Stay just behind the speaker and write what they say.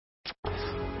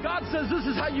God says this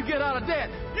is how you get out of debt.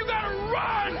 You got to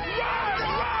run.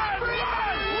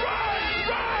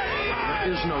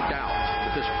 There is no doubt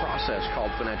that this process called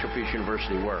Financial Peace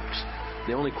University works.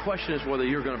 The only question is whether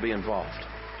you're going to be involved.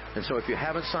 And so if you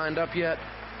haven't signed up yet,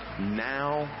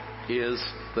 now is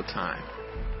the time.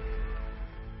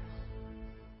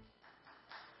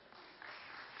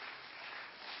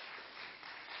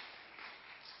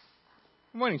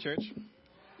 Good morning, church.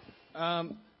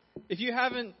 If you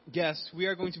haven't guessed, we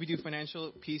are going to be doing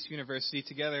Financial Peace University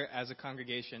together as a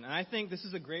congregation. And I think this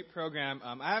is a great program.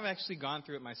 I have actually gone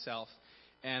through it myself.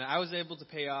 And I was able to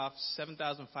pay off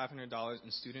 $7,500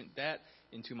 in student debt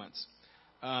in 2 months.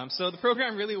 So the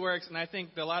program really works. And I think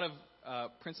a lot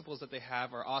of principles that they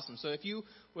have are awesome. So if you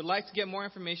would like to get more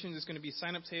information, there's going to be a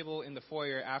sign-up table in the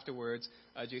foyer afterwards.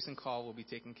 Jason Call will be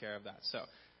taking care of that. So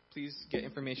please get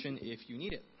information if you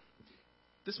need it.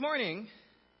 This morning,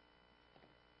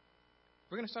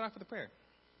 we're going to start off with a prayer.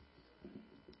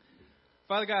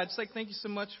 Father God, just thank you so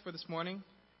much for this morning.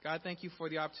 God, thank you for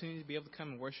the opportunity to be able to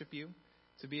come and worship you,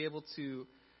 to be able to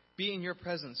be in your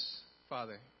presence,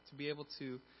 Father, to be able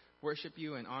to worship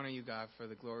you and honor you, God, for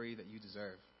the glory that you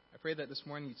deserve. I pray that this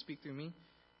morning you'd speak through me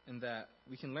and that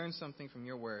we can learn something from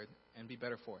your word and be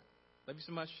better for it. Love you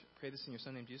so much. Pray this in your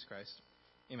Son, named Jesus Christ.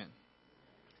 Amen.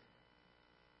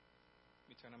 Let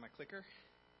me turn on my clicker.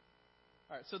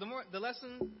 All right, so the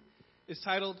lesson is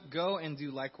titled, Go and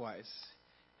Do Likewise.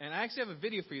 And I actually have a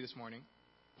video for you this morning.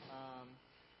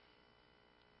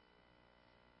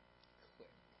 Click.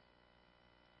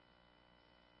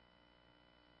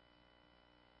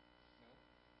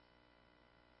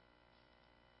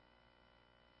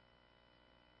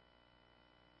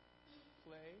 No.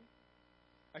 Play.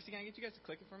 Actually, can I get you guys to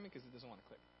click it for me? Because it doesn't want to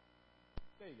click.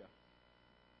 There you go.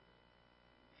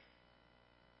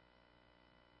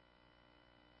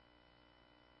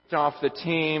 Off the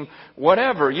team,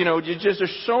 whatever,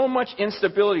 there's so much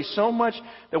instability, so much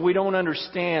that we don't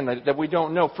understand, that we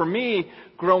don't know. For me,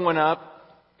 growing up,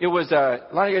 it was, a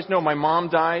lot of you guys know my mom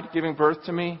died giving birth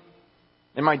to me.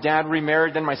 Then my dad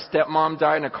remarried. Then my stepmom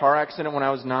died in a car accident when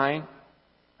I was 9.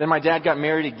 Then my dad got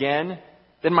married again.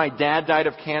 Then my dad died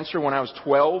of cancer when I was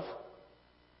 12.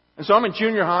 And so I'm in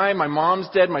junior high. My mom's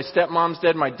dead. My stepmom's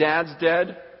dead. My dad's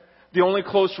dead. The only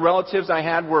close relatives I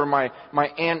had were my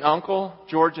aunt and uncle,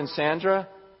 George and Sandra.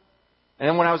 And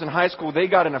then when I was in high school, they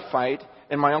got in a fight,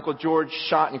 and my uncle George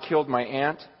shot and killed my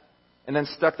aunt, and then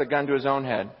stuck the gun to his own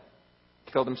head,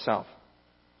 killed himself.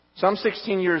 So I'm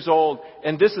 16 years old,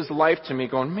 and this is life to me,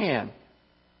 going, man,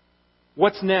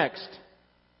 what's next?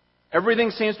 Everything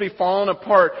seems to be falling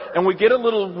apart, and we get a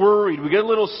little worried, we get a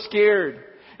little scared.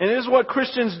 And this is what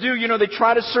Christians do, they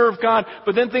try to serve God,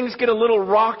 but then things get a little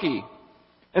rocky.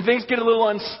 And things get a little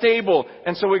unstable,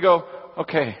 and so we go,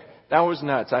 okay, that was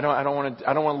nuts. I don't want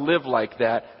to live like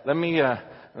that. Let me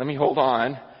hold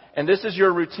on. And this is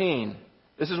your routine.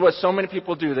 This is what so many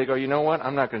people do. They go, you know what?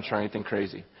 I'm not going to try anything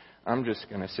crazy. I'm just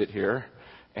going to sit here,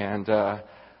 and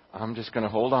I'm just going to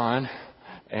hold on.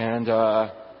 And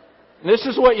this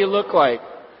is what you look like.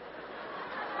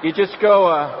 You just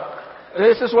go.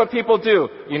 This is what people do.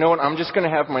 You know what? I'm just going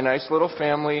to have my nice little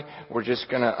family. We're just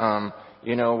going to.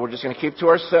 We're just going to keep to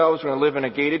ourselves. We're going to live in a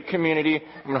gated community.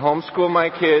 I'm going to homeschool my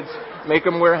kids, make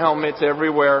them wear helmets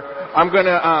everywhere. I'm going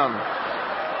to, I'm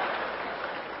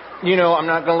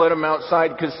not going to let them outside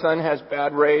because sun has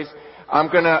bad rays.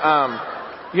 I'm going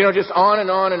to, just on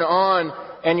and on and on.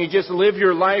 And you just live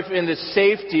your life in the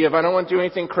safety of, I don't want to do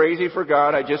anything crazy for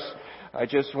God. I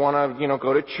just want to,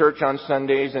 go to church on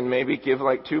Sundays and maybe give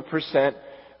like 2%.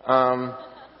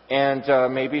 And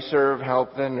maybe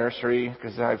help the nursery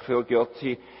because I feel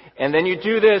guilty. And then you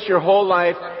do this your whole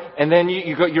life, and then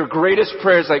you go, your greatest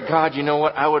prayer is like, God, you know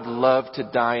what? I would love to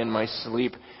die in my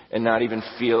sleep and not even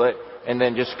feel it, and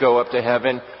then just go up to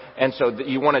heaven. And so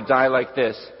you want to die like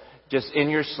this, just in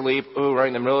your sleep, right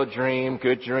in the middle of a dream,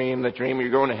 good dream, the dream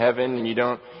you're going to heaven, and you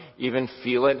don't even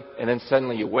feel it. And then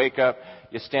suddenly you wake up,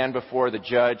 you stand before the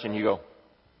judge, and you go,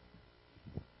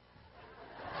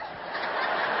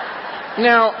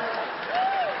 now,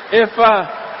 if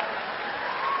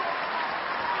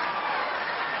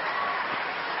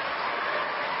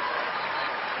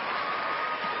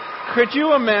could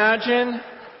you imagine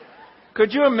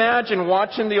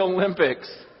watching the Olympics,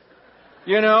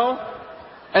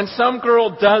 and some girl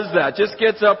does that, just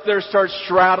gets up there, starts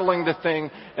straddling the thing,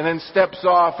 and then steps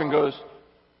off and goes,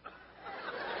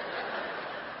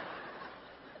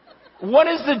 what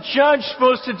is the judge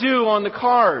supposed to do on the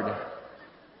card?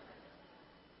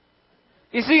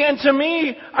 You see, and to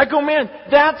me, I go, man,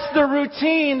 that's the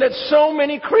routine that so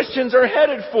many Christians are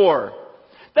headed for.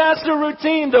 That's the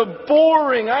routine, the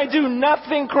boring. I do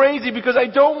nothing crazy because I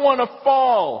don't want to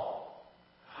fall.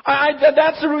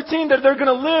 That's the routine that they're going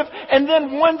to live. And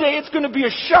then one day it's going to be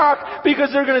a shock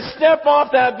because they're going to step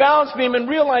off that balance beam and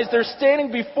realize they're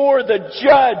standing before the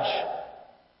judge.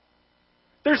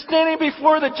 They're standing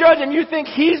before the judge, and you think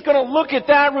he's going to look at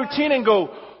that routine and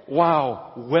go,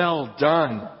 wow, well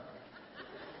done.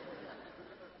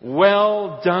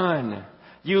 Well done.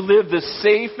 You lived the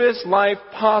safest life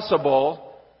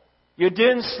possible. You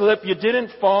didn't slip. You didn't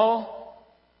fall.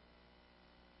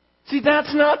 See,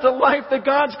 that's not the life that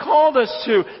God's called us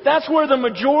to. That's where the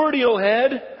majority will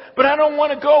head. But I don't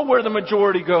want to go where the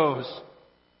majority goes.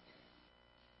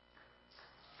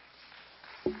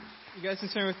 You guys can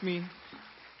turn with me.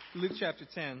 Luke chapter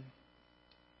 10.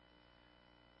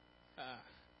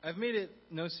 I've made it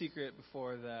no secret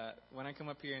before that when I come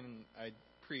up here and I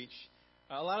preach,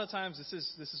 a lot of times this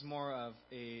is more of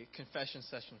a confession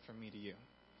session from me to you.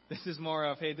 This is more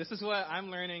of, hey, this is what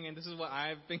I'm learning and this is what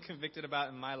I've been convicted about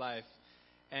in my life.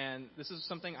 And this is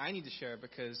something I need to share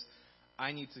because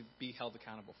I need to be held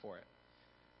accountable for it.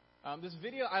 This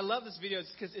video, I love this video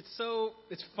because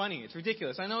it's funny. It's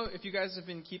ridiculous. I know if you guys have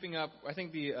been keeping up, I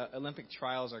think the Olympic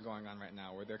trials are going on right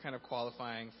now where they're kind of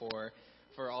qualifying for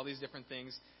all these different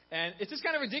things. And it's just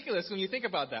kind of ridiculous when you think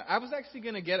about that. I was actually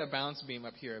going to get a balance beam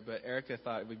up here, but Erica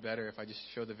thought it would be better if I just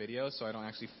show the video so I don't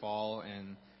actually fall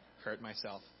and hurt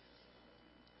myself.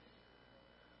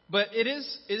 But it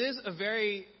is a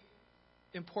very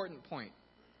important point.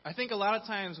 I think a lot of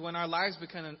times when our lives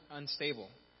become unstable,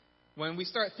 when we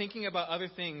start thinking about other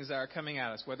things that are coming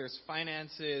at us, whether it's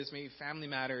finances, maybe family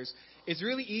matters, it's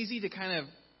really easy to kind of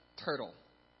turtle.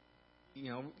 You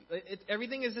know,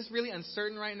 everything is just really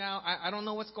uncertain right now. I don't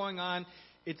know what's going on.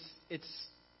 It's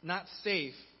not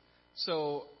safe.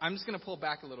 So I'm just going to pull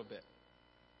back a little bit.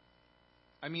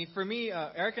 I mean, for me,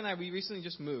 Eric and I, we recently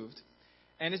just moved.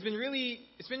 And it's been really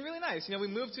nice. You know, we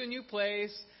moved to a new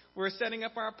place. We're setting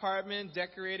up our apartment,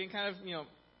 decorating, kind of, you know,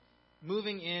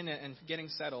 moving in and getting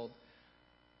settled.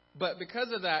 But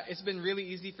because of that, it's been really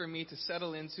easy for me to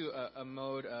settle into a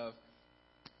mode of,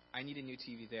 I need a new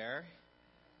TV there.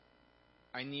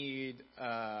 I need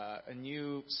a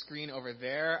new screen over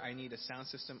there. I need a sound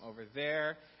system over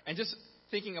there. And just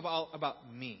thinking about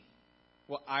me,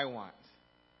 what I want.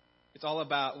 It's all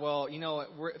about, well, you know,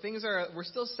 we're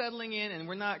still settling in and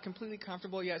we're not completely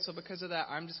comfortable yet. So because of that,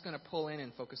 I'm just going to pull in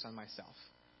and focus on myself.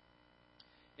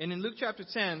 And in Luke chapter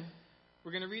 10,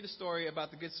 we're going to read a story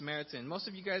about the Good Samaritan. Most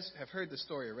of you guys have heard the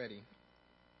story already.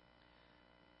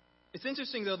 It's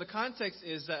interesting, though, the context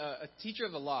is that a teacher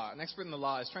of the law, an expert in the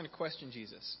law, is trying to question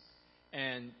Jesus.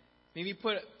 And maybe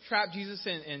trap Jesus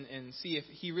and see if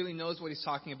he really knows what he's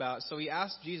talking about. So he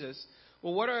asked Jesus,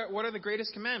 well, what are the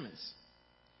greatest commandments?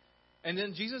 And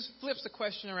then Jesus flips the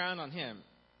question around on him.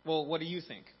 Well, what do you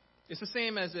think? It's the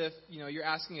same as if, you know, you're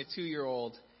asking a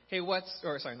 2-year-old, hey, not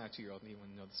 2-year-old, maybe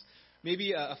one knows this.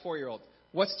 Maybe a 4-year-old.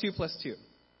 What's 2 plus 2?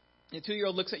 The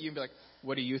 2-year-old looks at you and be like,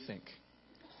 what do you think?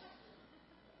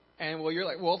 And well, you're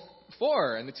like, well,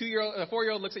 4. And the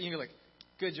 4-year-old looks at you and you're like,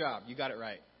 good job, you got it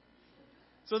right.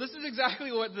 So this is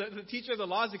exactly what the teacher of the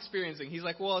law is experiencing. He's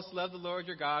like, well, it's love the Lord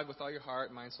your God with all your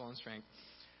heart, mind, soul, and strength.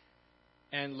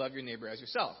 And love your neighbor as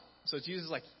yourself. So Jesus is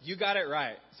like, you got it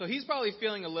right. So he's probably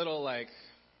feeling a little like,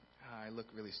 I look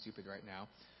really stupid right now.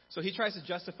 So he tries to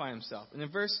justify himself. And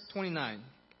in verse 29,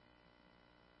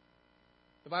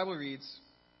 the Bible reads,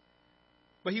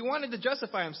 but he wanted to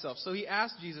justify himself. So he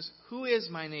asked Jesus, who is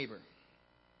my neighbor?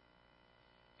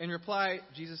 In reply,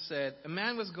 Jesus said, a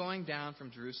man was going down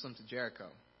from Jerusalem to Jericho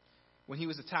when he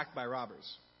was attacked by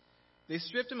robbers. They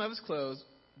stripped him of his clothes,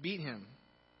 beat him,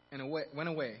 and went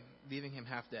away, leaving him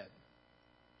half dead.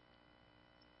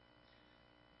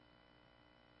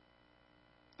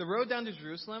 The road down to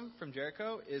Jerusalem from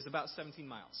Jericho is about 17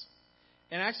 miles.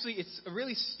 And actually, it's a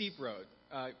really steep road.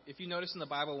 If you notice in the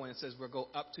Bible when it says we'll go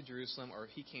up to Jerusalem or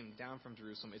he came down from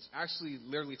Jerusalem, it's actually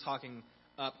literally talking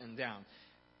up and down.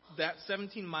 That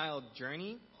 17-mile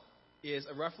journey is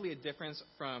roughly a difference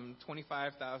from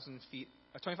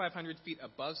 2,500 feet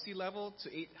above sea level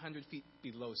to 800 feet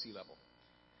below sea level.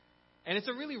 And it's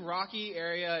a really rocky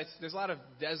area. There's a lot of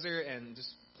desert and just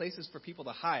places for people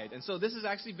to hide. And so this has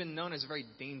actually been known as a very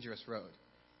dangerous road.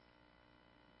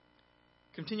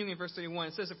 Continuing in verse 31,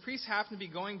 it says, a priest happened to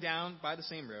be going down by the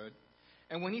same road,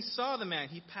 and when he saw the man,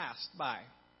 he passed by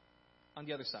on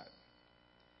the other side.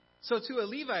 So to a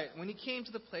Levite, when he came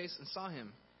to the place and saw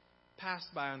him,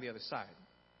 passed by on the other side.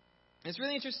 And it's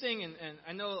really interesting, and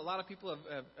I know a lot of people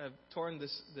have torn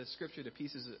this scripture to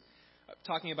pieces,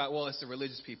 talking about, well, it's the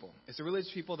religious people. It's the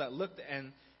religious people that looked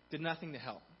and did nothing to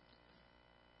help.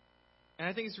 And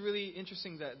I think it's really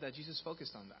interesting that Jesus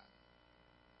focused on that.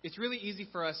 It's really easy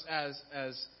for us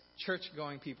as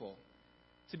church-going people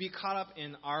to be caught up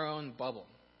in our own bubble.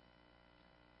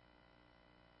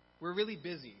 We're really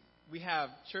busy. We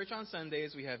have church on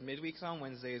Sundays. We have midweeks on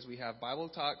Wednesdays. We have Bible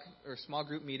talk or small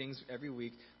group meetings every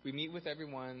week. We meet with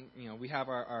everyone. We have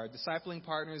our discipling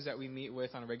partners that we meet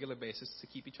with on a regular basis to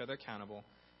keep each other accountable.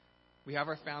 We have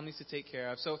our families to take care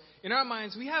of. So in our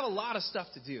minds, we have a lot of stuff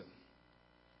to do.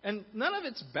 And none of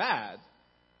it's bad.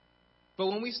 But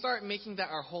when we start making that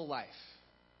our whole life,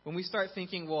 when we start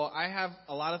thinking, well, I have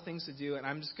a lot of things to do and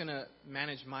I'm just going to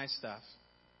manage my stuff.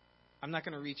 I'm not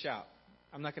going to reach out.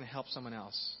 I'm not going to help someone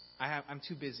else. I'm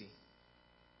too busy.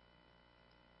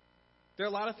 There are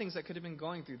a lot of things that could have been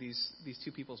going through these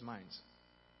two people's minds.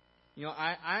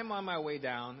 I'm on my way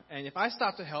down, and if I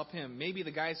stop to help him, maybe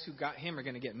the guys who got him are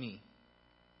going to get me.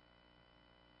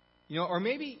 Or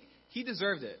maybe he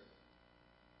deserved it.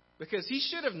 Because he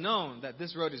should have known that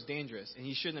this road is dangerous, and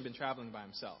he shouldn't have been traveling by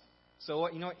himself. So,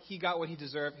 he got what he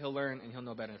deserved. He'll learn, and he'll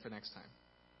know better for next time.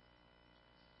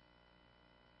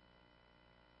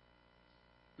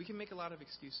 We can make a lot of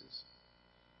excuses.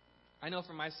 I know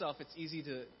for myself, it's easy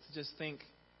to just think,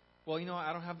 well,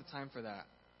 I don't have the time for that.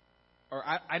 Or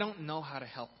I don't know how to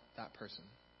help that person.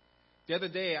 The other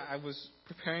day, I was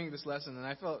preparing this lesson, and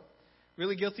I felt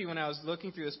really guilty when I was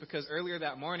looking through this because earlier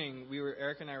that morning,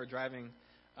 Eric and I were driving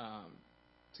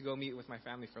to go meet with my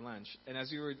family for lunch. And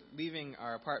as we were leaving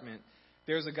our apartment,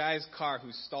 there was a guy's car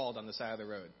who stalled on the side of the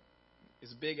road.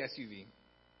 It's a big SUV.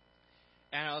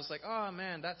 And I was like, oh,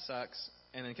 man, that sucks.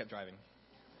 And then kept driving.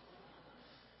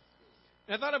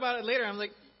 And I thought about it later. I'm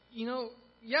like,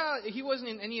 yeah, he wasn't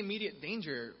in any immediate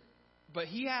danger, but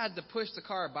he had to push the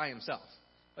car by himself.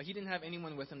 Like, he didn't have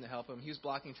anyone with him to help him. He was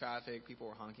blocking traffic. People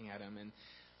were honking at him. And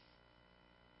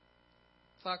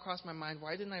thought crossed my mind,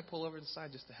 why didn't I pull over to the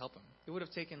side just to help him? It would have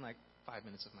taken like 5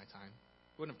 minutes of my time.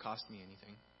 It wouldn't have cost me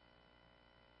anything.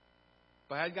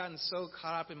 But I had gotten so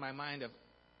caught up in my mind of,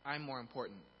 I'm more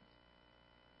important.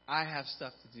 I have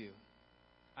stuff to do.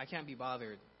 I can't be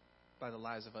bothered by the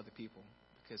lives of other people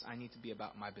because I need to be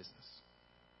about my business.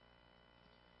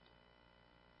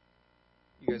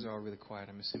 You guys are all really quiet.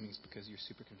 I'm assuming it's because you're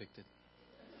super convicted.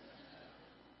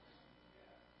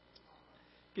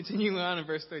 Continuing on in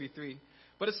verse 33.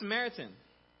 But a Samaritan,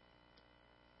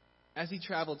 as he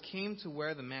traveled, came to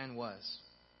where the man was.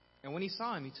 And when he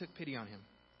saw him, he took pity on him.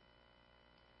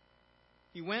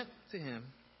 He went to him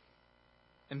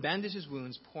and bandaged his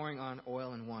wounds, pouring on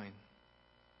oil and wine.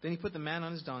 Then he put the man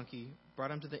on his donkey,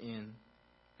 brought him to the inn,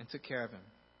 and took care of him.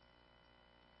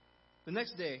 The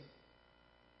next day,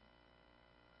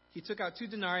 he took out 2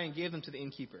 denarii and gave them to the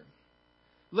innkeeper.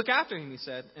 Look after him, he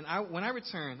said, and when I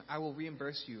return, I will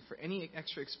reimburse you for any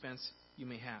extra expense you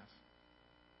may have.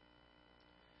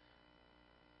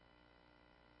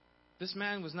 This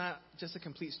man was not just a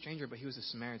complete stranger, but he was a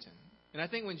Samaritan. And I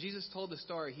think when Jesus told the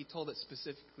story, he told it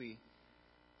specifically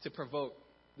to provoke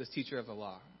this teacher of the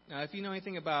law. Now, if you know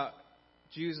anything about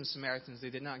Jews and Samaritans, they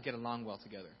did not get along well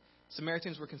together.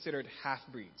 Samaritans were considered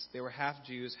half-breeds. They were half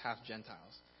Jews, half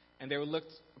Gentiles. And they were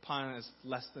looked upon as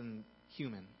less than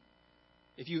human.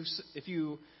 If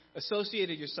you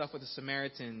associated yourself with a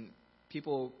Samaritan,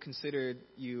 people considered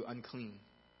you unclean.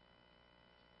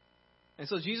 And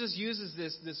so Jesus uses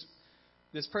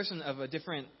this person of a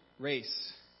different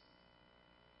race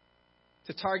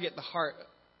to target the heart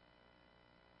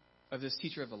of this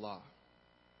teacher of the law.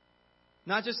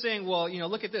 Not just saying, well,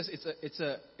 look at this.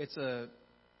 It's a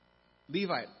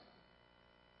Levite,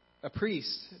 a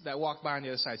priest that walked by on the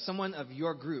other side. Someone of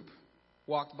your group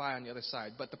walked by on the other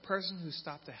side. But the person who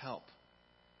stopped to help,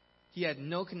 he had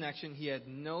no connection. He had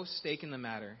no stake in the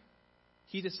matter.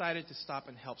 He decided to stop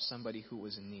and help somebody who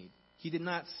was in need. He did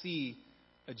not see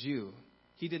a Jew.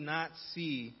 He did not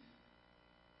see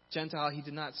Gentile. He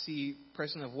did not see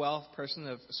person of wealth, person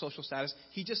of social status.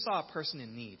 He just saw a person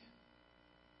in need.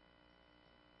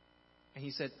 And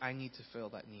he said, I need to fill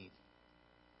that need.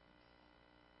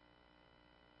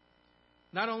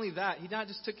 Not only that, he not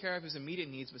just took care of his immediate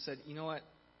needs, but said, you know what?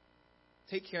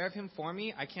 Take care of him for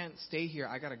me. I can't stay here.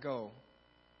 I got to go.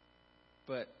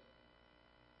 But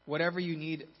whatever you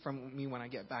need from me when I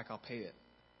get back, I'll pay it.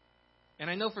 And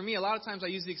I know for me, a lot of times I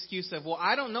use the excuse of, well,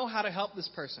 I don't know how to help this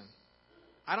person.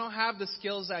 I don't have the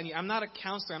skills that I need. I'm not a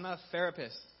counselor. I'm not a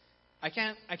therapist. I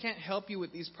can't help you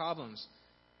with these problems.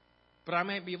 But I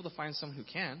might be able to find someone who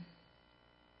can.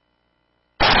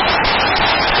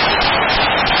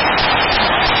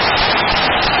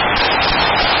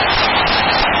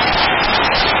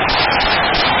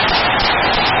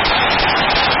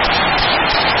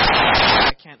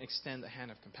 I can't extend a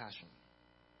hand of compassion.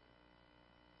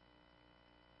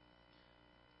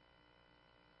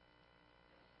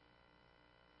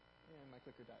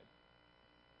 clicker died.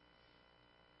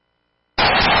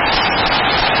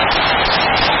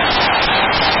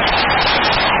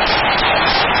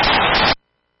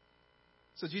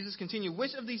 So Jesus continued,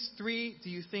 which of these three do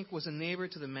you think was a neighbor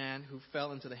to the man who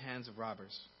fell into the hands of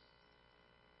robbers?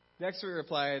 The expert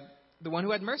replied, the one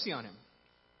who had mercy on him.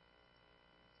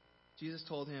 Jesus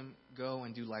told him, go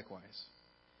and do likewise.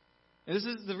 And this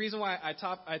is the reason why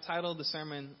I titled the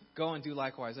sermon, Go and Do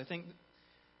Likewise. I think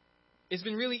it's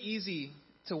been really easy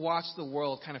to watch the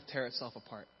world kind of tear itself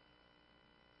apart.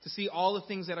 To see all the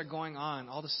things that are going on,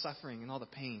 all the suffering and all the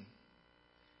pain.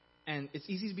 And it's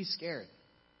easy to be scared.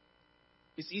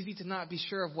 It's easy to not be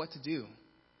sure of what to do.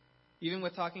 Even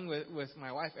with talking with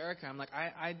my wife, Erica, I'm like,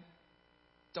 I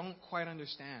don't quite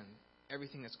understand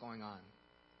everything that's going on.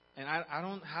 And I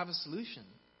don't have a solution.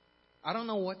 I don't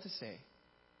know what to say.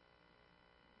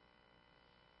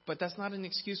 But that's not an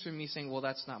excuse for me saying, well,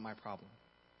 that's not my problem.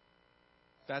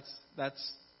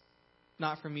 That's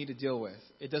not for me to deal with.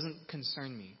 It doesn't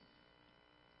concern me.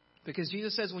 Because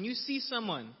Jesus says, when you see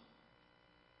someone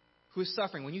who is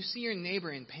suffering, when you see your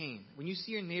neighbor in pain, when you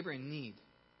see your neighbor in need,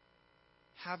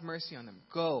 have mercy on them.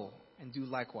 Go and do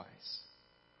likewise.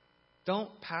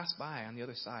 Don't pass by on the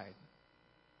other side.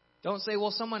 Don't say,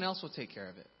 well, someone else will take care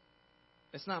of it.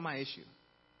 It's not my issue.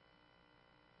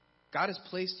 God has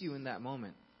placed you in that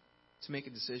moment to make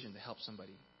a decision to help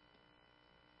somebody.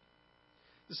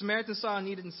 The Samaritan saw a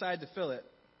need inside to fill it.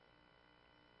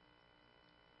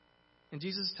 And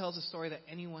Jesus tells a story that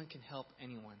anyone can help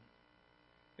anyone.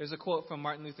 There's a quote from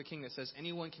Martin Luther King that says,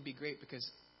 anyone can be great because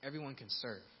everyone can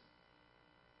serve.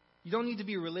 You don't need to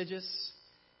be religious.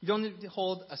 You don't need to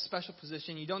hold a special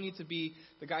position. You don't need to be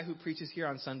the guy who preaches here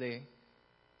on Sunday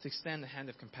to extend the hand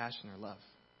of compassion or love.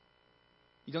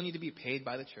 You don't need to be paid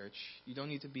by the church. You don't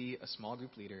need to be a small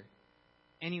group leader.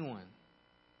 Anyone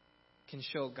can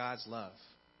show God's love.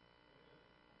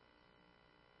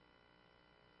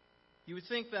 You would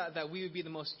think that we would be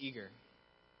the most eager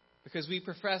because we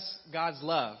profess God's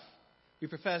love. We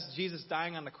profess Jesus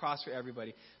dying on the cross for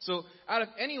everybody. So out of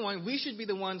anyone, we should be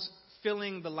the ones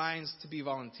filling the lines to be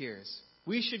volunteers.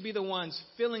 We should be the ones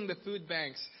filling the food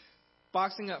banks,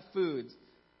 boxing up food,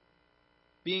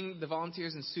 being the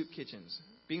volunteers in soup kitchens,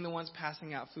 being the ones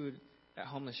passing out food at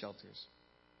homeless shelters.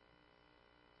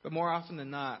 But more often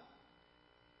than not,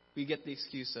 we get the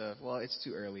excuse of, well, it's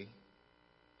too early.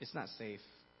 It's not safe.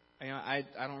 I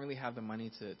don't really have the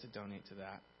money to donate to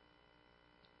that.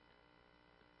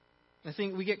 I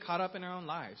think we get caught up in our own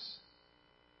lives.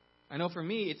 I know for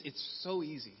me, it's so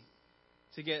easy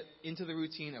to get into the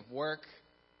routine of work.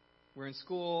 We're in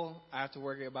school. I have to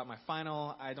worry about my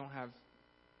final. I don't have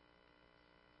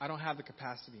the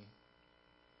capacity.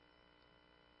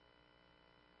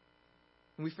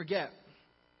 And we forget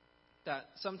that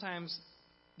sometimes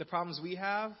the problems we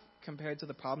have compared to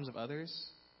the problems of others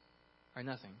are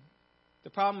nothing. The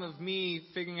problem of me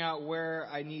figuring out where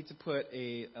I need to put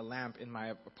a lamp in my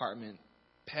apartment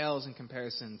pales in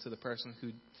comparison to the person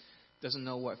who doesn't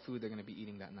know what food they're going to be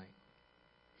eating that night.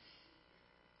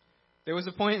 There was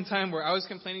a point in time where I was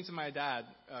complaining to my dad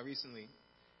recently,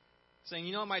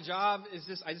 saying, my job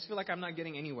is I just feel like I'm not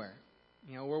getting anywhere.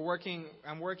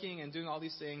 I'm working and doing all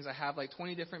these things. I have like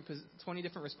 20 different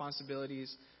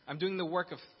responsibilities. I'm doing the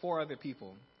work of 4 other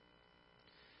people.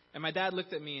 And my dad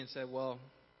looked at me and said, well,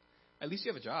 at least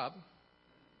you have a job.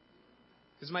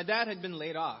 Because my dad had been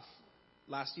laid off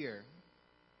last year.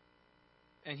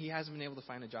 And he hasn't been able to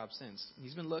find a job since.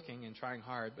 He's been looking and trying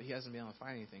hard, but he hasn't been able to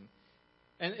find anything.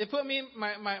 And it put me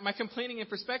my complaining in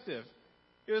perspective.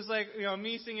 It was like,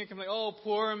 me sitting and complaining, oh,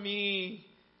 poor me.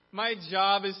 My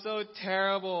job is so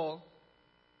terrible.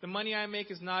 The money I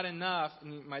make is not enough.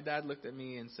 And my dad looked at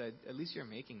me and said, at least you're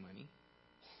making money.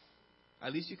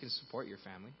 At least you can support your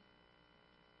family.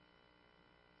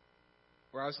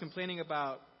 Where I was complaining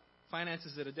about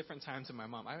finances at a different time to my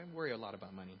mom. I worry a lot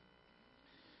about money.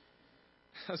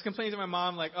 I was complaining to my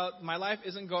mom, like, oh, my life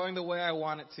isn't going the way I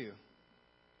want it to.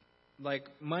 Like,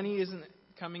 money isn't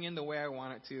coming in the way I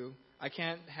want it to. I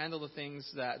can't handle the things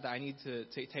that I need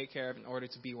to take care of in order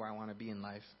to be where I want to be in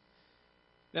life.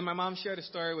 Then my mom shared a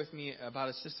story with me about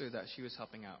a sister that she was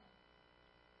helping out.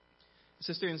 A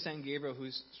sister in San Gabriel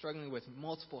who's struggling with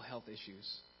multiple health issues,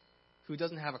 who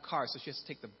doesn't have a car, so she has to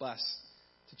take the bus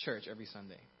to church every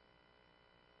Sunday.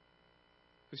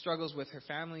 Who struggles with her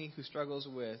family, who struggles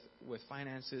with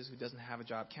finances, who doesn't have a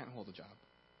job, can't hold a job.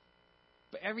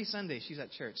 But every Sunday she's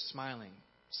at church smiling,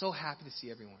 so happy to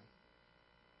see everyone.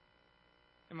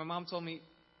 And my mom told me,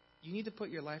 you need to put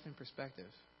your life in perspective.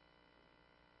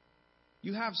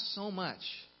 You have so much.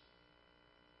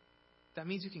 That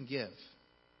means you can give.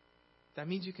 That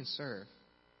means you can serve.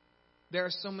 There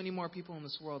are so many more people in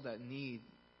this world that need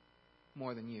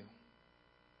more than you.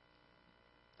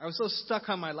 I was so stuck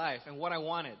on my life and what I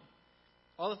wanted,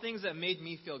 all the things that made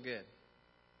me feel good,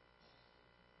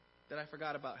 that I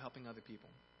forgot about helping other people.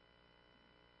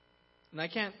 And I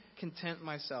can't content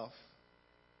myself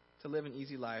to live an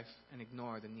easy life and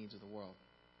ignore the needs of the world.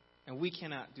 And we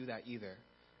cannot do that either.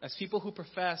 As people who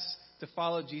profess to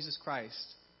follow Jesus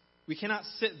Christ, we cannot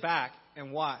sit back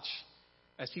and watch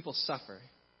as people suffer.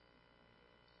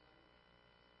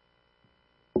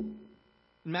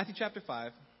 In Matthew chapter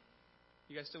 5,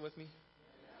 you guys still with me?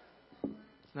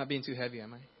 Not being too heavy,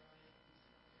 am I?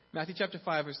 Matthew chapter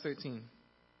 5, verse 13.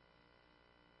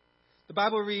 The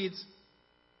Bible reads,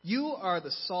 "You are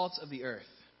the salt of the earth.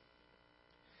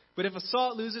 But if a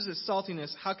salt loses its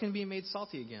saltiness, how can it be made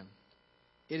salty again?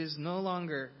 It is no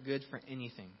longer good for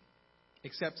anything,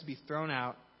 except to be thrown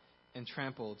out and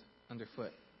trampled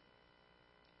underfoot.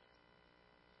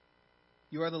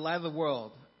 You are the light of the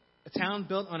world. A town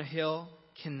built on a hill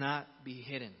cannot be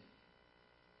hidden."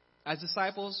 As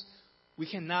disciples, we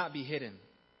cannot be hidden.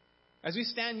 As we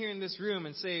stand here in this room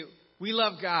and say, we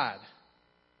love God,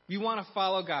 we want to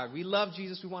follow God, we love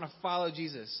Jesus, we want to follow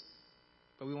Jesus,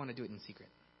 but we want to do it in secret.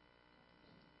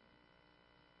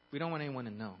 We don't want anyone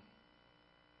to know,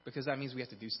 because that means we have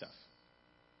to do stuff.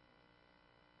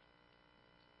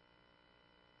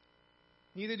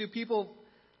 Neither do people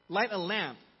light a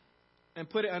lamp and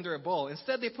put it under a bowl.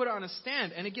 Instead, they put it on a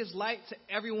stand, and it gives light to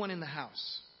everyone in the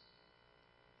house.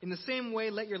 In the same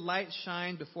way, let your light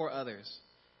shine before others,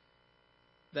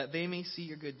 that they may see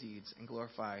your good deeds and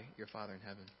glorify your Father in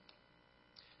heaven.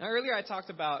 Now, earlier I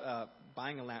talked about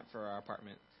buying a lamp for our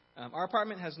apartment. Our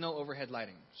apartment has no overhead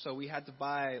lighting, so we had to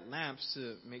buy lamps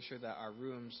to make sure that our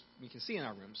rooms, we can see in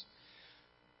our rooms.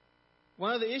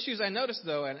 One of the issues I noticed,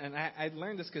 though, and I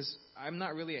learned this because I'm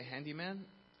not really a handyman,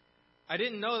 I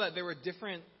didn't know that there were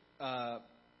different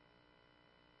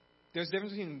there's a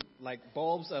difference between like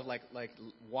bulbs of like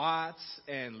watts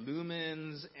and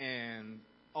lumens and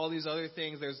all these other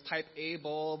things. There's type A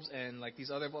bulbs and like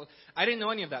these other bulbs. I didn't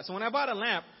know any of that. So when I bought a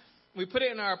lamp, we put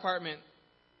it in our apartment.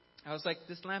 I was like,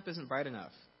 this lamp isn't bright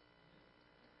enough.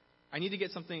 I need to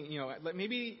get something,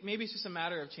 maybe it's just a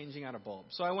matter of changing out a bulb.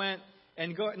 So I went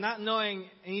and not knowing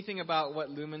anything about what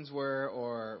lumens were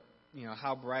or,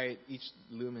 how bright each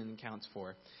lumen counts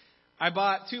for. I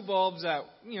bought 2 bulbs that,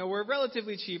 were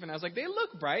relatively cheap, and I was like, they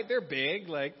look bright, they're big,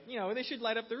 they should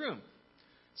light up the room.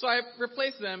 So I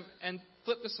replaced them and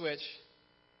flipped the switch,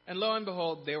 and lo and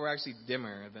behold, they were actually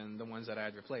dimmer than the ones that I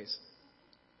had replaced.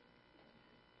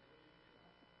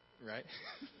 Right?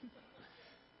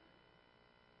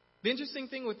 The interesting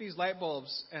thing with these light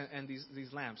bulbs and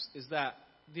these lamps is that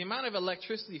the amount of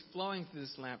electricity flowing through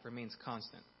this lamp remains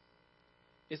constant.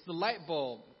 It's the light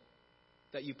bulb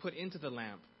that you put into the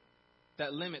lamp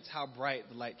that limits how bright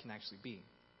the light can actually be.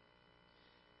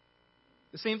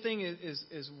 The same thing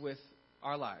is with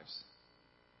our lives.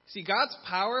 See, God's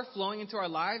power flowing into our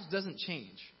lives doesn't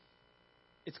change.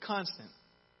 It's constant.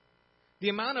 The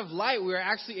amount of light we are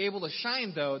actually able to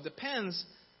shine, though, depends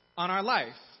on our life,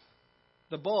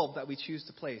 the bulb that we choose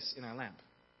to place in our lamp.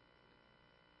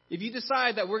 If you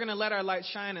decide that we're going to let our light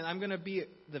shine and I'm going to be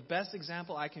the best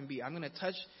example I can be, I'm going to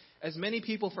touch as many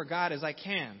people for God as I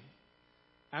can,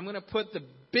 I'm going to put the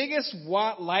biggest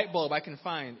watt light bulb I can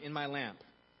find in my lamp,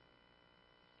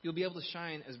 you'll be able to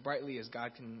shine as brightly as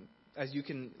you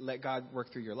can let God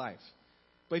work through your life.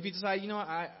 But if you decide,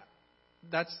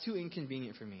 that's too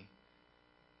inconvenient for me,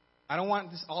 I don't want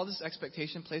all this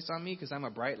expectation placed on me because I'm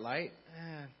a bright light,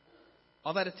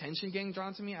 all that attention getting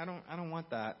drawn to me, I don't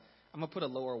want that. I'm going to put a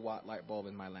lower watt light bulb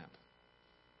in my lamp.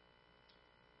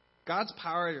 God's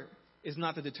power is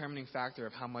not the determining factor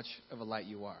of how much of a light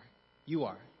you are. You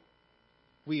are.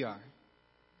 We are.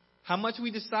 How much we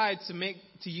decide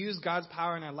to use God's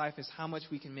power in our life is how much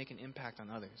we can make an impact on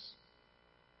others.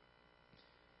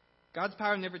 God's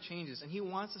power never changes, and He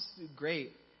wants us to do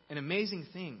great and amazing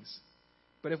things.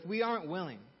 But if we aren't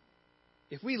willing,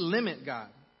 if we limit God,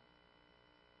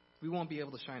 we won't be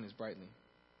able to shine as brightly.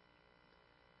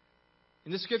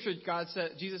 In the scripture,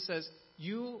 Jesus says,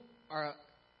 "You are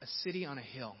a city on a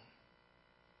hill.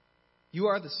 You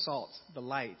are the salt, the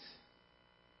light."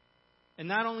 And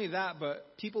not only that,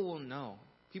 but people will know.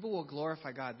 People will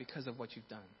glorify God because of what you've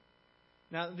done.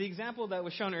 Now, the example that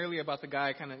was shown earlier about the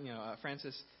guy,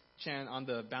 Francis Chan on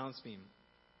the balance beam.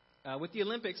 With the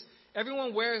Olympics,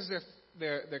 everyone wears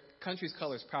their country's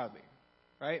colors proudly,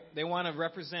 right? They want to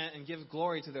represent and give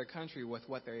glory to their country with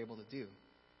what they're able to do.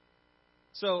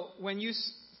 So when you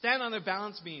stand on the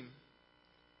balance beam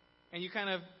and you kind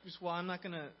of just,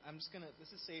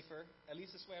 this is safer. At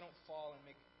least this way I don't fall and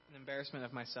make an embarrassment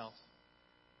of myself.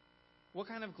 what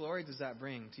kind of glory does that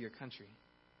bring to your country?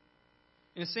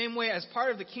 In the same way, as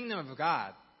part of the kingdom of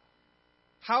God,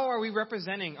 how are we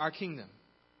representing our kingdom?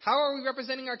 How are we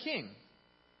representing our king?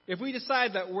 If we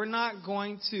decide that we're not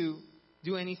going to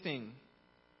do anything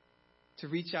to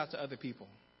reach out to other people,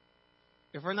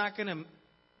 if we're not going to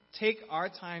take our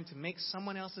time to make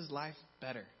someone else's life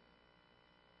better,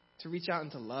 to reach out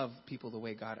and to love people the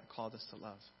way God called us to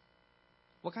love,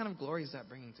 what kind of glory is that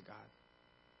bringing to God?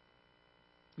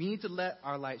 We need to let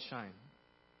our light shine.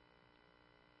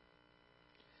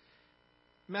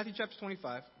 Matthew chapter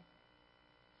 25.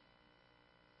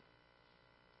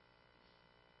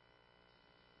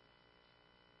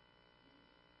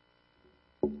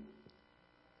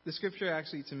 The scripture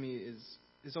actually to me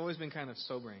has always been kind of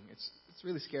sobering. It's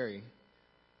really scary.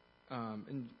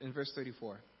 In verse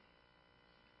 34.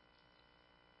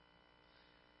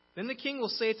 Then the king will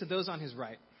say to those on his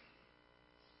right,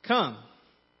 "Come,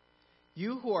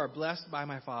 you who are blessed by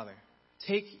my Father,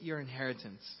 take your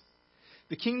inheritance.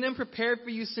 The kingdom prepared for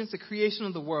you since the creation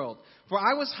of the world. For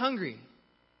I was hungry,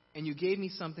 and you gave me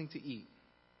something to eat.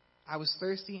 I was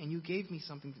thirsty, and you gave me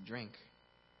something to drink.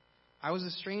 I was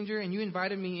a stranger, and you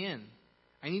invited me in.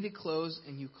 I needed clothes,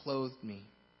 and you clothed me.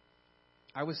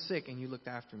 I was sick, and you looked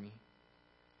after me.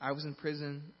 I was in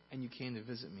prison, and you came to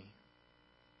visit me."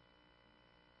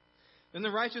 Then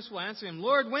the righteous will answer him,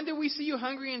 "Lord, when did we see you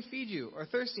hungry and feed you, or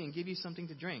thirsty and give you something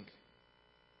to drink?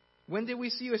 When did we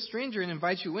see you a stranger and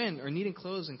invite you in, or needing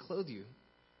clothes and clothe you?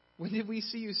 When did we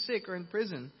see you sick or in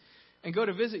prison and go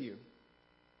to visit you?"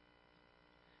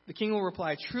 The king will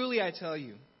reply, "Truly I tell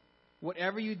you,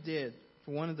 whatever you did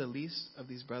for one of the least of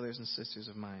these brothers and sisters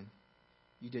of mine,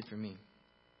 you did for me."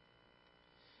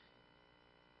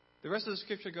 The rest of the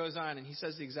scripture goes on, and he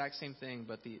says the exact same thing,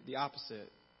 but the opposite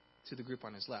to the group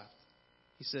on his left.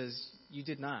 He says, "You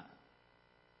did not.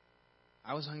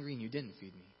 I was hungry and you didn't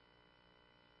feed me.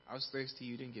 I was thirsty,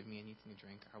 you didn't give me anything to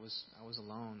drink. I was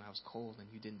alone, I was cold,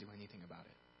 and you didn't do anything about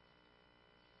it."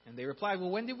 And they replied,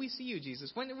 "Well, when did we see you,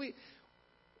 Jesus? When did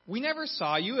we never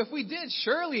saw you. If we did,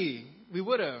 surely we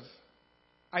would have.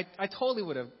 I totally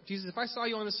would have. Jesus, if I saw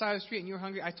you on the side of the street and you were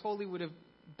hungry, I totally would have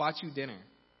bought you dinner."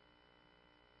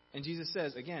 And Jesus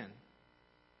says, again,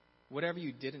 whatever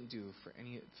you didn't do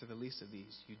for the least of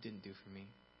these, you didn't do for me.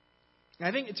 And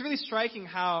I think it's really striking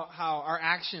how our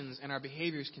actions and our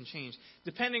behaviors can change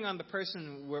depending on the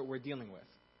person we're dealing with.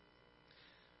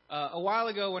 A while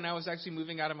ago, when I was actually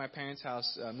moving out of my parents'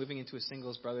 house, moving into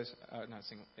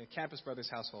a campus brother's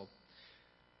household,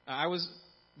 I was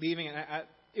leaving, and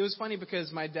it was funny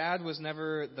because my dad was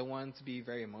never the one to be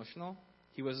very emotional.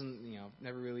 He wasn't,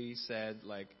 never really said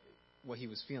like what he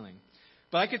was feeling.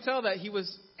 But I could tell that he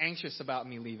was anxious about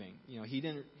me leaving.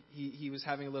 He was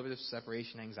having a little bit of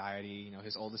separation anxiety,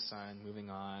 his oldest son moving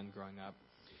on, growing up.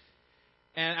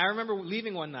 And I remember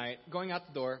leaving one night, going out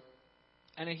the door,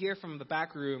 and I hear from the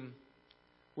back room,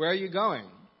 "Where are you going?"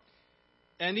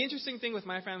 And the interesting thing with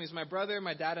my family is my brother,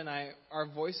 my dad, and I, our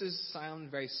voices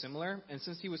sound very similar. And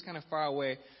since he was kind of far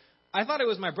away, I thought it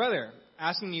was my brother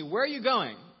asking me, "Where are you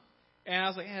going?" And I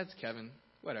was like, "It's Kevin,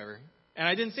 whatever." And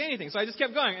I didn't say anything, so I just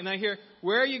kept going. And I hear,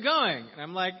 "Where are you going?" And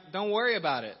I'm like, "Don't worry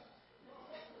about it."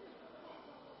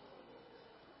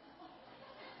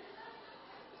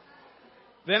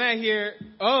 Then I hear,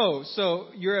 "Oh,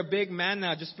 so you're a big man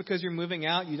now. Just because you're moving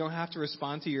out, you don't have to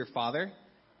respond to your father?"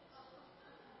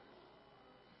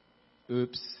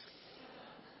 Oops.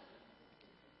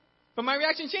 But my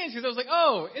reaction changed because I was like,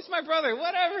 "Oh, it's my brother.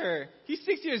 Whatever. He's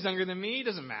 6 years younger than me. It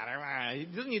doesn't matter. He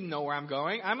doesn't even know where I'm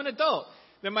going. I'm an adult."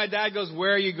 Then my dad goes,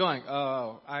 "Where are you going?"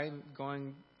 "Oh, I'm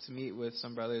going to meet with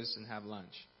some brothers and have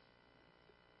lunch."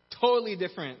 Totally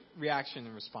different reaction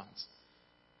and response.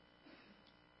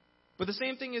 But the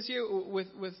same thing is here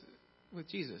with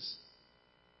Jesus.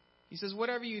 He says,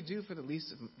 whatever you do for the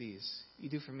least of these, you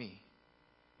do for me.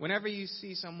 Whenever you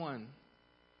see someone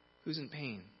who's in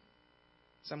pain,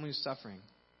 someone who's suffering,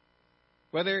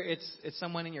 whether it's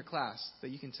someone in your class that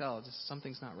you can tell just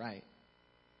something's not right.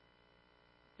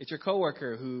 It's your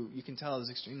coworker who you can tell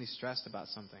is extremely stressed about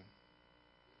something.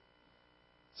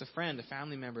 It's a friend, a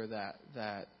family member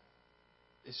that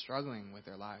is struggling with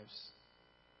their lives.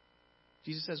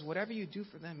 Jesus says, whatever you do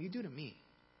for them, you do to me.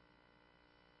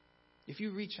 If you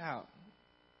reach out,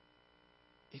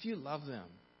 if you love them,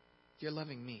 you're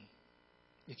loving me.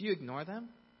 If you ignore them,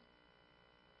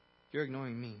 you're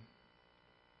ignoring me.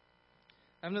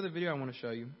 I have another video I want to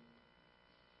show you.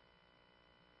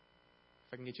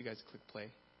 If I can get you guys to click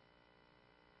play.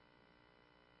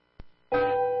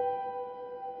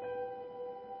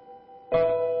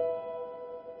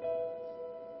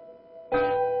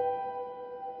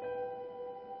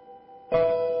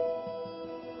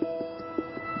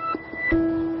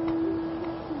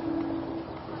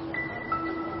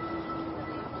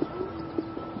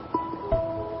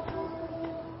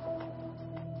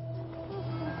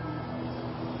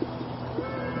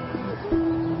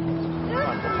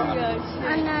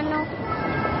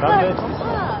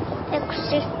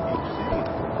 6.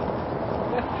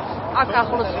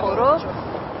 Άκαχλος χορός.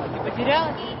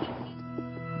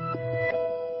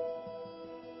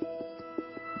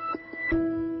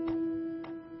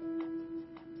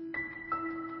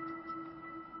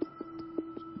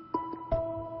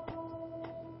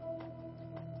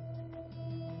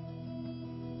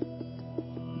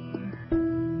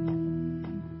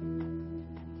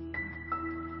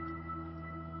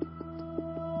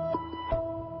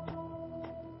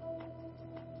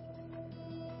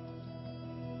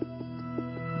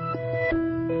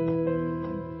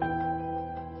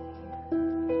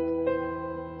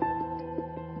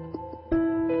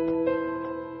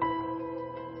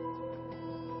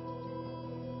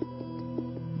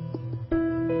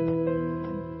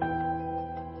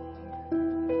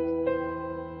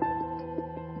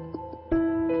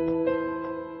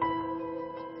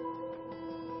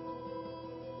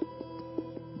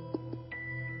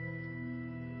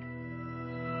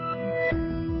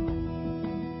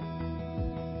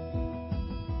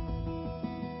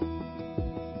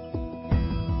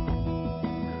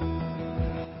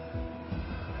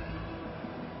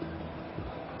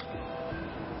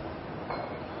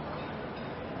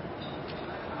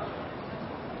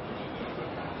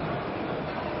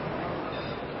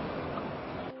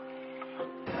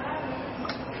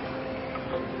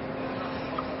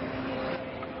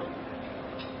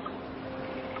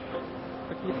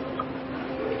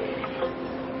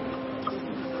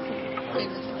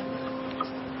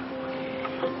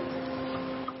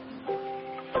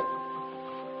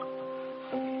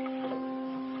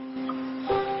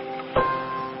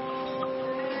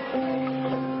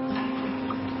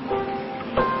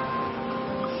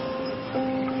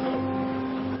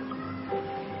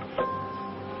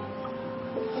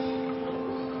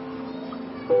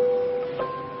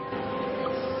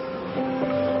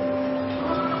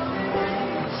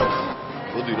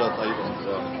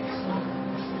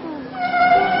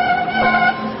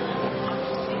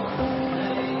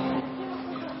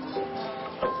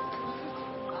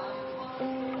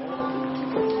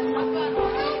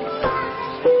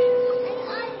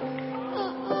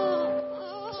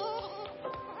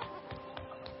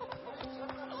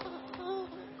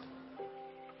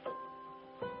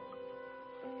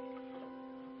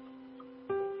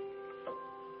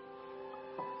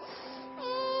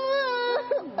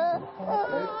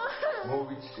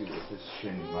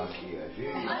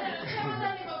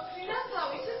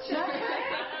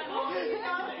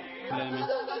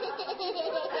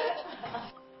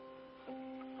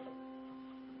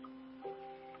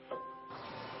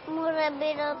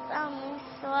 მურებიროთ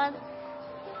ამისვალ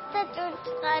და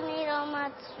ჭურჭყანი რომ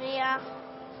აცვია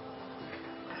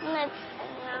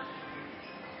მეცენა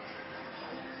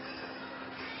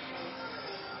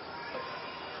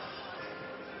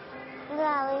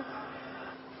რავი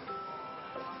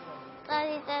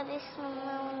ტარიტარის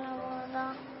მეუნებოდა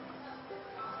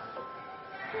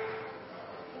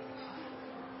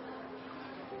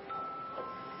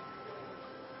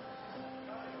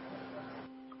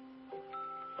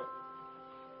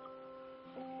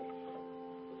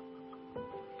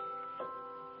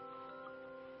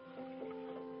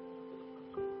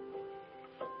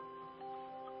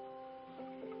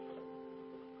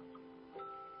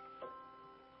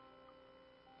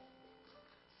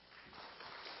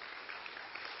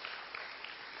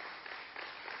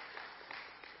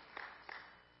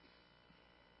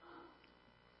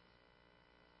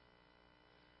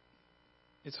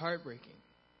It's heartbreaking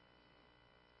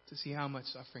to see how much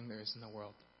suffering there is in the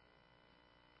world.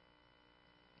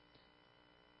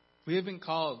 We have been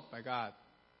called by God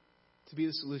to be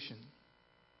the solution.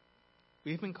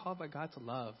 We have been called by God to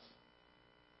love,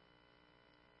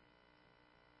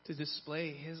 to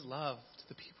display His love to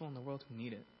the people in the world who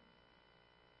need it.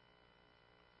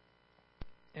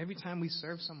 Every time we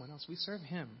serve someone else, we serve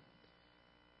Him.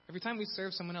 Every time we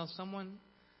serve someone else, someone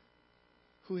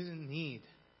who is in need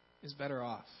is better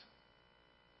off.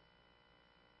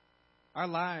 Our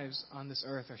lives on this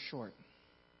earth are short.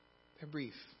 They're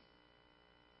brief.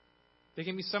 They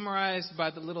can be summarized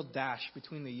by the little dash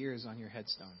between the years on your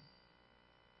headstone.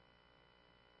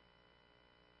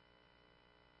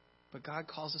 But God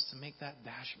calls us to make that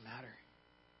dash matter.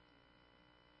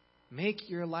 Make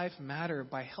your life matter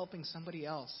by helping somebody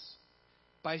else,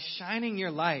 by shining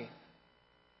your light.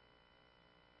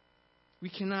 We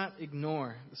cannot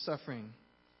ignore the suffering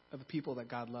of the people that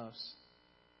God loves.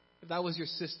 If that was your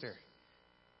sister,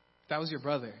 if that was your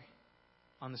brother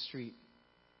on the street,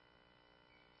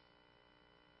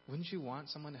 wouldn't you want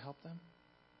someone to help them?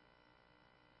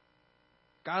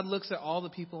 God looks at all the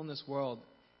people in this world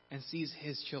and sees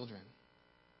His children.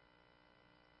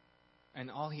 And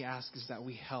all He asks is that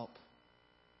we help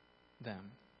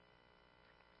them.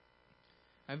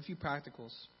 I have a few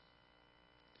practicals.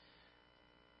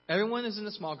 Everyone is in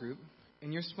a small group,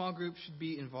 and your small group should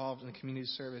be involved in a community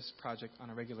service project on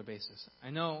a regular basis. I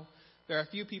know there are a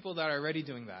few people that are already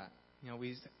doing that.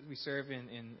 We serve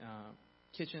in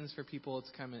kitchens for people to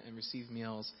come and receive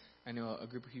meals. I know a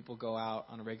group of people go out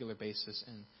on a regular basis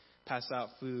and pass out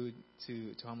food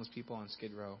to homeless people on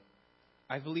Skid Row.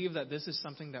 I believe that this is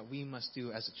something that we must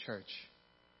do as a church.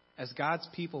 As God's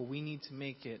people, we need to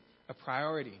make it a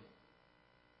priority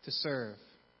to serve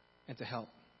and to help.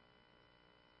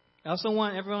 I also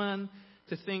want everyone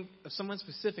to think of someone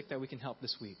specific that we can help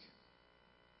this week.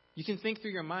 You can think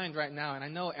through your mind right now, and I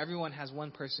know everyone has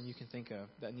one person you can think of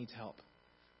that needs help.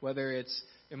 Whether it's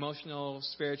emotional,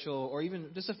 spiritual, or even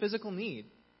just a physical need.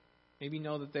 Maybe you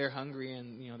know that they're hungry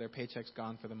and their paycheck's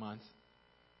gone for the month.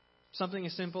 Something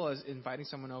as simple as inviting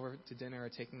someone over to dinner or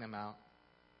taking them out.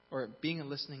 Or being a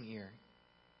listening ear.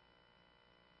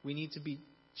 We need to be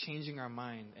changing our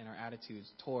mind and our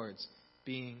attitudes towards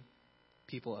being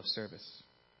people of service.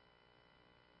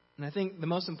 And I think the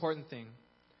most important thing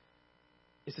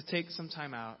is to take some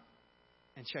time out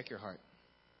and check your heart.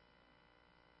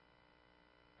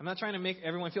 I'm not trying to make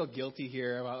everyone feel guilty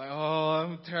here about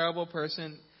I'm a terrible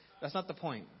person. That's not the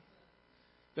point.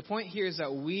 The point here is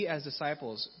that we as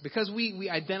disciples, because we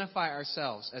identify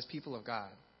ourselves as people of God,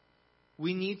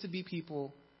 we need to be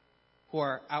people who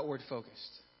are outward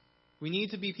focused. We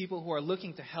need to be people who are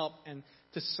looking to help and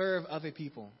to serve other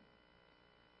people.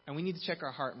 And we need to check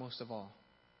our heart most of all.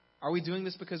 Are we doing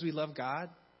this because we love God?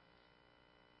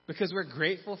 Because we're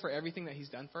grateful for everything that He's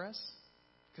done for us?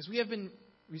 Because we have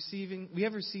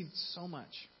received so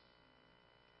much.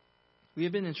 We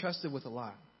have been entrusted with a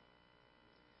lot.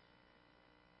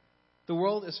 The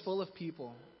world is full of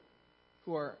people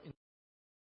who are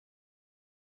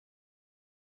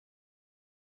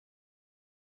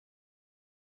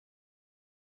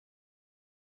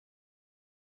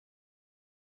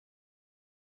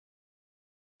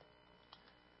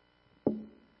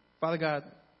Father God,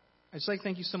 I just like to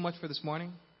thank you so much for this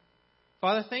morning.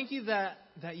 Father, thank you that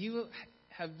you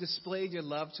have displayed your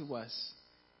love to us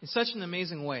in such an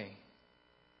amazing way.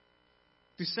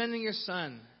 Through sending your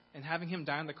Son and having Him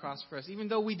die on the cross for us, even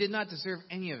though we did not deserve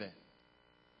any of it.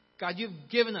 God, you've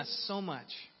given us so much.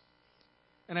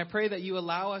 And I pray that you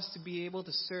allow us to be able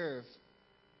to serve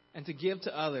and to give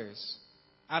to others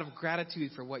out of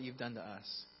gratitude for what you've done to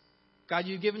us. God,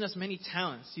 you've given us many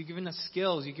talents. You've given us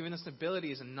skills. You've given us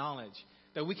abilities and knowledge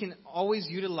that we can always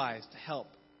utilize to help.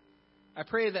 I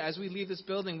pray that as we leave this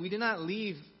building, we do not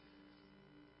leave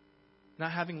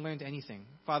not having learned anything,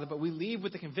 Father, but we leave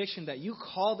with the conviction that you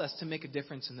called us to make a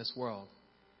difference in this world.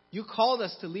 You called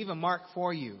us to leave a mark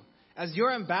for you. As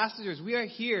your ambassadors, we are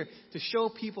here to show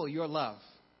people your love.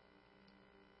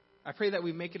 I pray that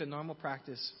we make it a normal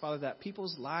practice, Father, that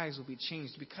people's lives will be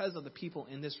changed because of the people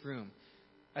in this room.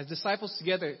 As disciples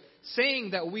together,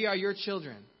 saying that we are your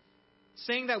children,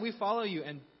 saying that we follow you,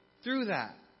 and through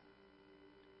that,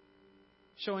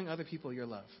 showing other people your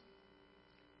love.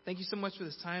 Thank you so much for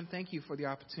this time. Thank you for the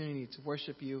opportunity to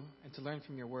worship you and to learn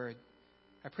from your word.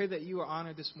 I pray that you are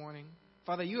honored this morning.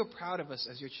 Father, you are proud of us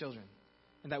as your children,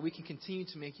 and that we can continue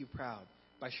to make you proud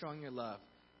by showing your love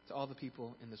to all the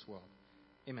people in this world.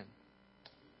 Amen.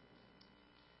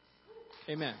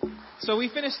 Amen. So we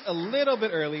finished a little bit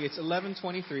early. It's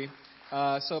 11:23.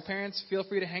 So parents, feel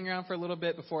free to hang around for a little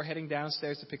bit before heading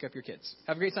downstairs to pick up your kids.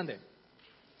 Have a great Sunday.